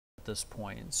at this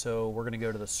point. So we're going to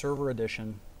go to the server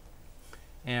edition,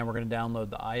 and we're going to download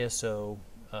the ISO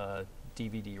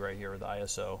DVD right here, the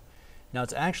ISO. Now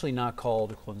it's actually not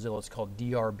called Clonezilla, it's called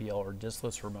DRBL, or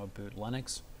Diskless Remote Boot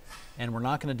Linux. And we're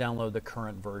not going to download the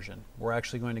current version. We're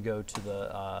actually going to go to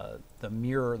the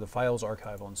mirror, the files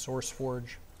archive on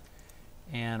SourceForge,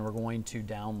 and we're going to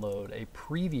download a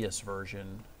previous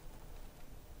version.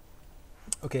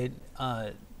 Okay,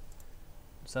 so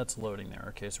that's loading there.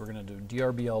 Okay, so we're going to do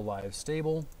DRBL Live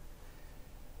Stable,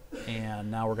 and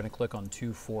now we're going to click on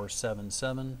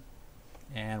 2477,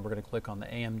 and we're going to click on the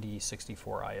AMD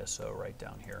 64 ISO right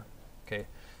down here. Okay,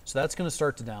 so that's going to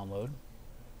start to download.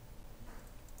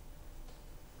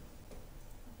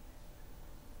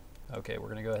 Okay, we're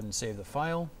going to go ahead and save the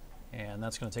file, and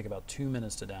that's going to take about 2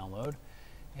 minutes to download.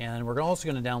 And we're also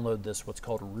going to download this, what's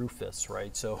called Rufus,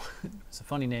 right? So it's a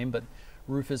funny name, but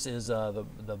Rufus is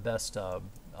the best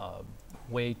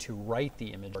way to write the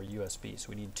image or USB. So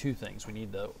we need two things. We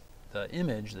need the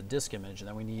image, the disk image, and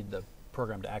then we need the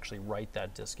program to actually write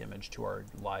that disk image to our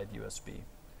live USB.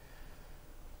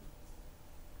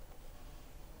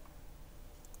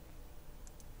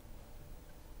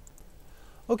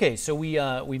 Okay, so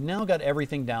we've now got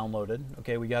everything downloaded.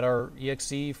 Okay, we got our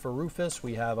exe for Rufus,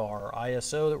 we have our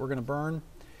ISO that we're going to burn,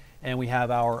 and we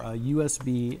have our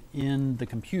USB in the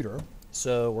computer.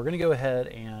 So we're going to go ahead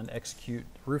and execute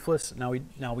Rufus. Now we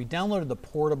downloaded the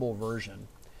portable version,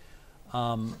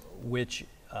 which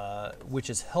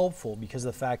is helpful because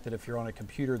of the fact that if you're on a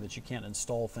computer that you can't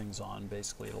install things on,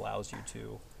 basically it allows you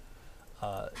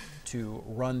to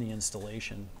run the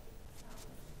installation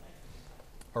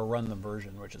or run the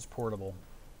version, which is portable.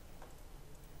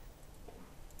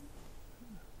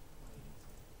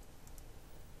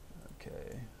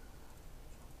 Okay.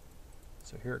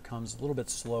 So here it comes a little bit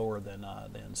slower than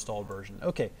the installed version.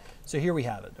 Okay, so here we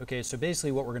have it. Okay, so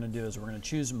basically what we're going to do is we're going to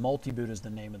choose multi-boot as the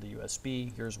name of the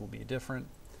USB. Yours will be different.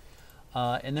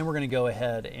 And then we're going to go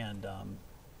ahead and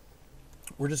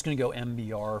we're just going to go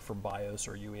MBR for BIOS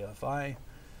or UEFI.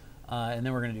 And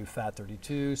then we're going to do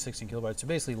FAT32, 16 kilobytes. So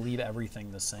basically leave everything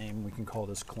the same. We can call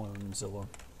this Clonezilla.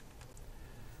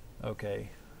 Okay,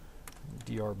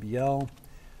 DRBL.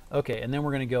 Okay, and then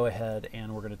we're going to go ahead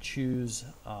and we're going to choose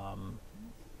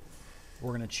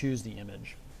the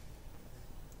image.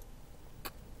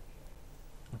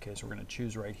 Okay, so we're going to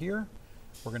choose right here.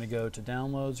 We're going to go to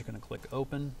downloads. We're going to click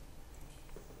open,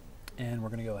 and we're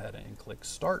going to go ahead and click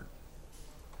start.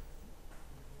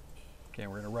 Okay,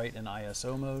 we're going to write in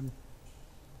ISO mode.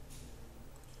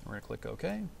 We're going to click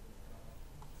OK.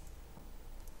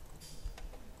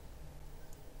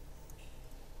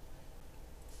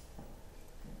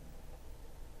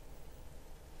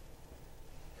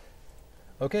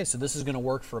 Okay, so this is going to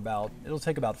work for it'll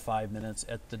take about 5 minutes.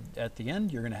 At the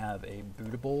end, you're going to have a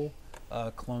bootable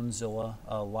Clonezilla,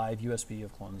 live USB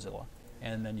of Clonezilla,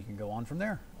 and then you can go on from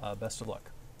there. Best of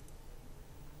luck.